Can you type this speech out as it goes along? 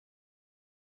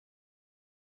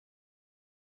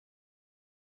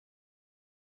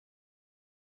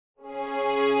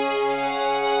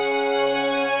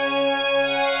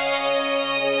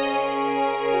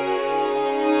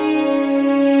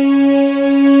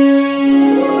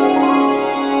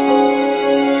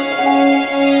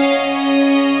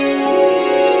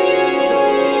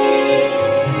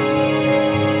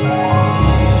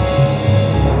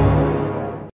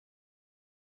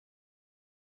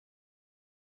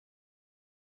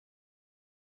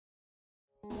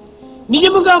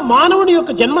నిజముగా మానవుని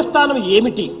యొక్క జన్మస్థానం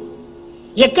ఏమిటి,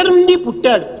 ఎక్కడి నుండి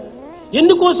పుట్టాడు,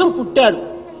 ఎందుకోసం పుట్టాడు,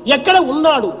 ఎక్కడ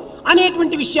ఉన్నాడు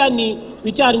అనేటువంటి విషయాన్ని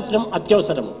విచారించడం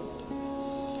అత్యవసరము.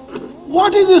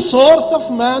 What is the source of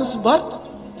man's birth?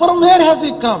 From where has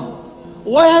he come?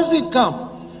 Why has he come?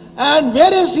 And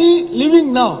where is he living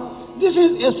now? This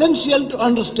is essential to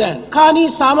understand. కానీ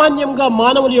సామాన్యంగా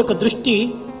మానవుల యొక్క దృష్టి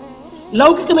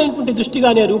లౌకికమైనటువంటి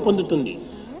దృష్టిగానే రూపొందుతుంది.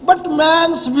 But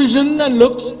man's vision and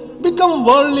looks become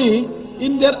worldly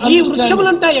in their ఈ understanding.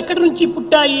 వృక్షములంతా ఎక్కడి నుంచి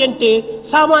పుట్టాయి అంటే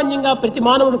సామాన్యంగా ప్రతి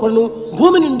మానవుడు కూడా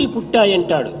భూమి నుండి పుట్టాయి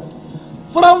అంటాడు.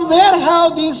 From where have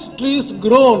these trees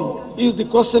grown is the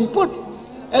question put.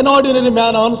 An ordinary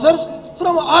man answers,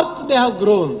 from earth they have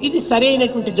grown. ఇది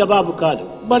సరైనటువంటి జవాబు కాదు.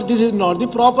 But this is not the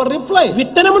proper reply.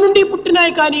 విత్తనము నుండి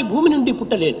పుట్టినాయి కానీ భూమి నుండి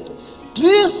పుట్టలేదు.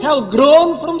 Trees have grown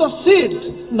from the seeds,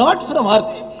 not from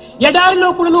earth. ఎడారిలో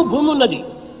కూడా భూమి ఉన్నది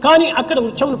కానీ అక్కడ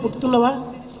వృక్షములు పుట్టుతున్నవా?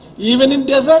 Even in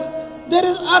desert there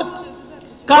is earth.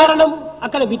 కారణం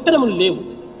అక్కడ విత్తనములు లేవు.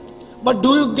 But do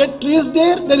you get trees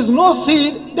there? There is no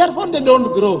seed, therefore they don't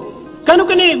grow.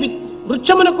 కనుకనే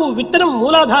వృక్షమునకు విత్తనం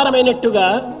మూలాధారమైనట్టుగా,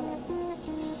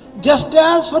 just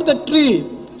as for the tree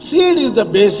seed is the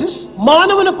basis,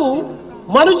 మానవునకు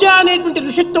మనుజ అనేటువంటి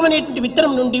ఋషిత్వం అనేటువంటి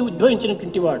విత్తనం నుండి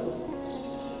ఉద్భవించినటువంటి వాడు.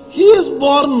 he is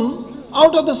born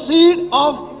out of the seed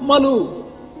of Manu.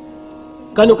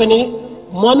 కనుకనే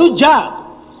మనుజ,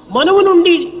 మనువు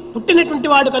నుండి పుట్టినటువంటి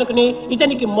వాడు కనుకనే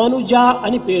ఇతనికి మనుజ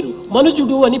అని పేరు,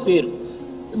 మనుజుడు అని పేరు.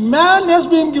 Man has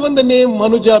been given the name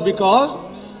Manuja because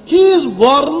he is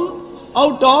born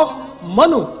out of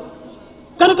Manu.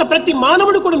 కనుక ప్రతి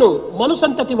మానవుడు కూడాను మను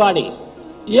సంతతి వాడే.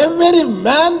 Every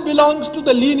man belongs to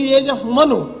the lineage of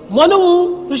Manu. మనువు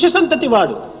ఋషి సంతతి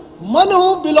వాడు. Manu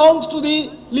belongs to the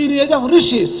lineage of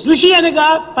Rishis. ఋషి అనగా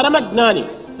పరమజ్ఞాని.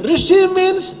 Rishi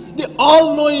means the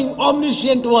all-knowing,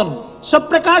 omniscient one.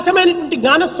 స్వప్రకాశమైనటువంటి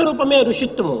జ్ఞానస్వరూపమే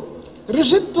ఋషిత్వము.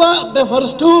 Rishitva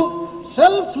refers to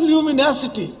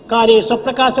self-luminosity. కానీ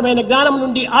స్వప్రకాశమైన జ్ఞానం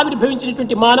నుండి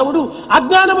ఆవిర్భవించినటువంటి మానవుడు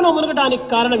అజ్ఞానములో మునగడానికి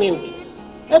కారణం ఏమిటి?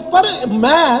 A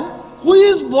man who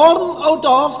is born out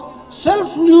of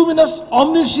self-luminous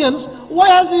omniscience, why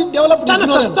has he developed తన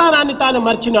ignorance? స్వస్థానాన్ని తాను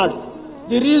మర్చినాడు.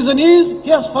 The reason is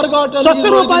he has forgotten his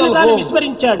స్వస్వరూపాన్ని original తాను form.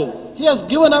 విస్మరించాడు. He has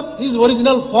given up his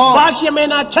original form.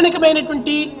 బాహ్యమైన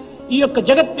క్షణికమైనటువంటి ఈ యొక్క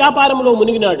జగత్ వ్యాపారములో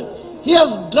మునిగినాడు. He has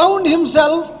drowned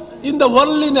himself in the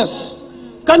worldliness.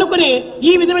 కనుకనే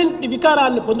ఈ విధమైన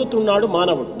వికారాన్ని పొందుతున్నాడు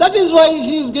మానవుడు. That is why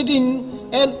he is getting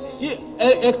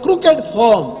a crooked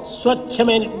form.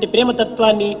 స్వచ్ఛమైనటువంటి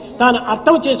ప్రేమతత్వాన్ని తాను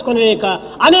అర్థం చేసుకోలేక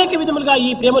అనేక విధములుగా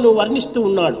ఈ ప్రేమను వర్ణిస్తూ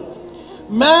ఉన్నాడు.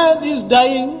 Man is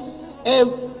dying a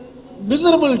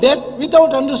miserable death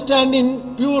without understanding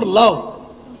pure love.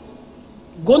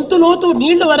 గొంతులోతు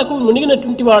నీళ్ల వరకు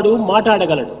మునిగినటువంటి వాడు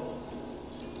మాట్లాడగలడు.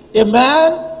 A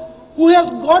man who has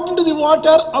got into the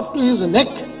water up to his neck,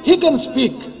 he can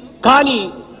speak. కానీ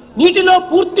నీటిలో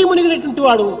పూర్తి మునిగినటువంటి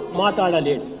వాడు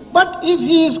మాట్లాడలేడు. But if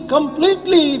he is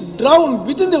completely drowned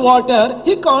within the water,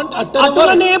 he can't utter a word.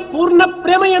 అటులనే పూర్ణ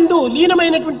ప్రేమయందు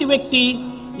లీనమైనటువంటి వ్యక్తి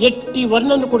ఎట్టి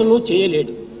వర్ణన కూడాను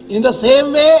చేయలేడు. In the same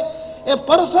way, a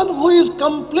person who is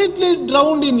completely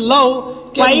drowned in love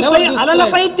can never పై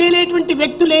అలలపై describe. తేలేటువంటి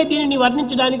వ్యక్తులే దీనిని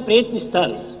వర్ణించడానికి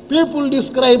ప్రయత్నిస్తారు. People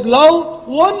describe love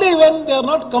only when they are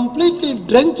not completely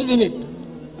drenched in it.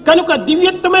 కనుక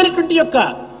దివ్యత్వమైనటువంటి యొక్క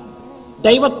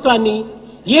దైవత్వాన్ని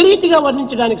ఏ రీతిగా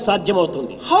వర్ణించడానికి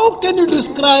సాధ్యమవుతుంది? How can you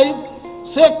describe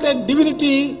sacred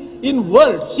divinity in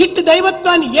words? ఇట్టి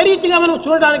దైవత్వాన్ని ఏ రీతిగా మనం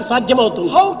చూడడానికి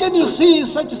సాధ్యమవుతుంది? How can you see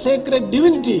such sacred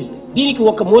divinity? దీనికి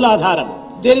ఒక మూలాధారం.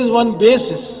 There is one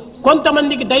basis.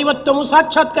 కొంతమందికి దైవత్వము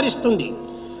సాక్షాత్కరిస్తుంది.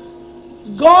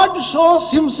 God shows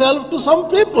himself to some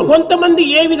people. కొంతమంది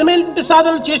ఏ విధమైనటువంటి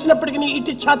సాధనలు చేసినప్పటికీ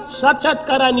ఇటు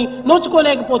సాక్షాత్కారాన్ని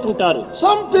నోచుకోలేకపోతుంటారు.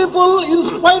 Some people, in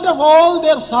spite of all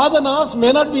their sadhanas,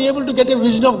 may not be able to get a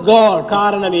vision of God.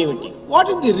 కారణం ఏమిటి? What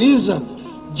is the reason?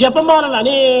 జపమాలలు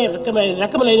అనేక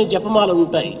రకములైన జపమాలలు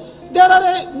ఉంటాయి. There are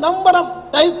a number of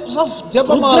types of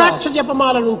rudraksha japamala.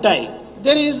 జపమాలలు ఉంటాయి.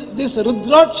 There is this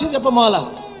Rudraksha japamala.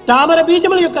 తామర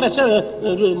బీజముల యొక్క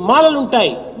మాలలు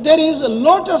ఉంటాయి. There is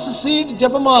lotus seed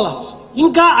japamalas.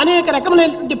 ఇంకా అనేక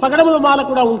రకములైనటువంటి పగడముల మాల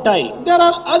కూడా ఉంటాయి. There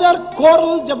are other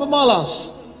coral japamalas.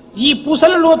 ఈ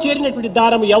పూసలలో చేరినటువంటి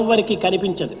దారం ఎవ్వరికి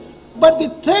కనిపించదు. But the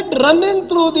thread running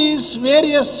through these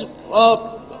various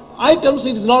items,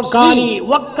 it is not కానీ seen.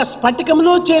 ఒక్క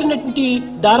స్ఫటికంలో చేరినటువంటి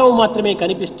దారం మాత్రమే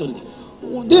కనిపిస్తుంది.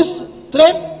 This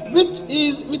thread which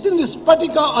is within the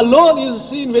spatika alone is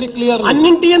seen very clearly.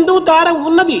 అన్నింటి యందు దారం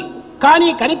ఉన్నది కానీ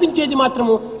కనిపించేది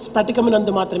మాత్రము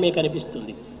స్ఫటికమునందు మాత్రమే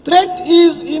కనిపిస్తుంది. Thread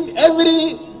is in every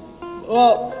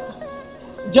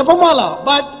Japamala,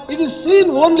 but it is seen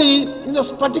only in the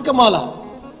Spatikamala.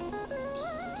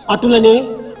 అటులనే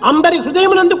అందరి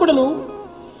హృదయమునందు కూడాను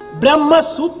బ్రహ్మ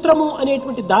సూత్రము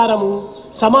అనేటువంటి దారము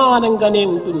సమానంగానే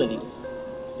ఉంటున్నది.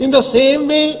 In the same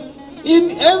way, in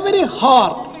every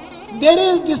heart, there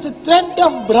is this thread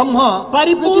of Brahma.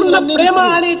 పరిపూర్ణ ప్రేమ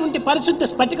అనేటువంటి పరిశుద్ధ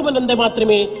స్ఫటికమునందే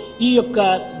మాత్రమే ఈ యొక్క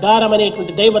దారం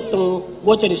అనేటువంటి దైవత్వం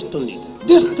గోచరిస్తుంది.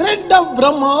 This thread of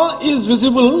Brahma is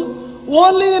visible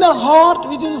only in a heart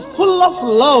which is full of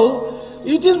love,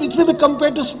 which may be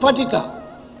compared to Spatika.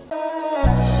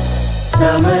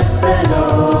 समस्त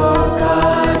लोका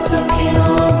सुखिनो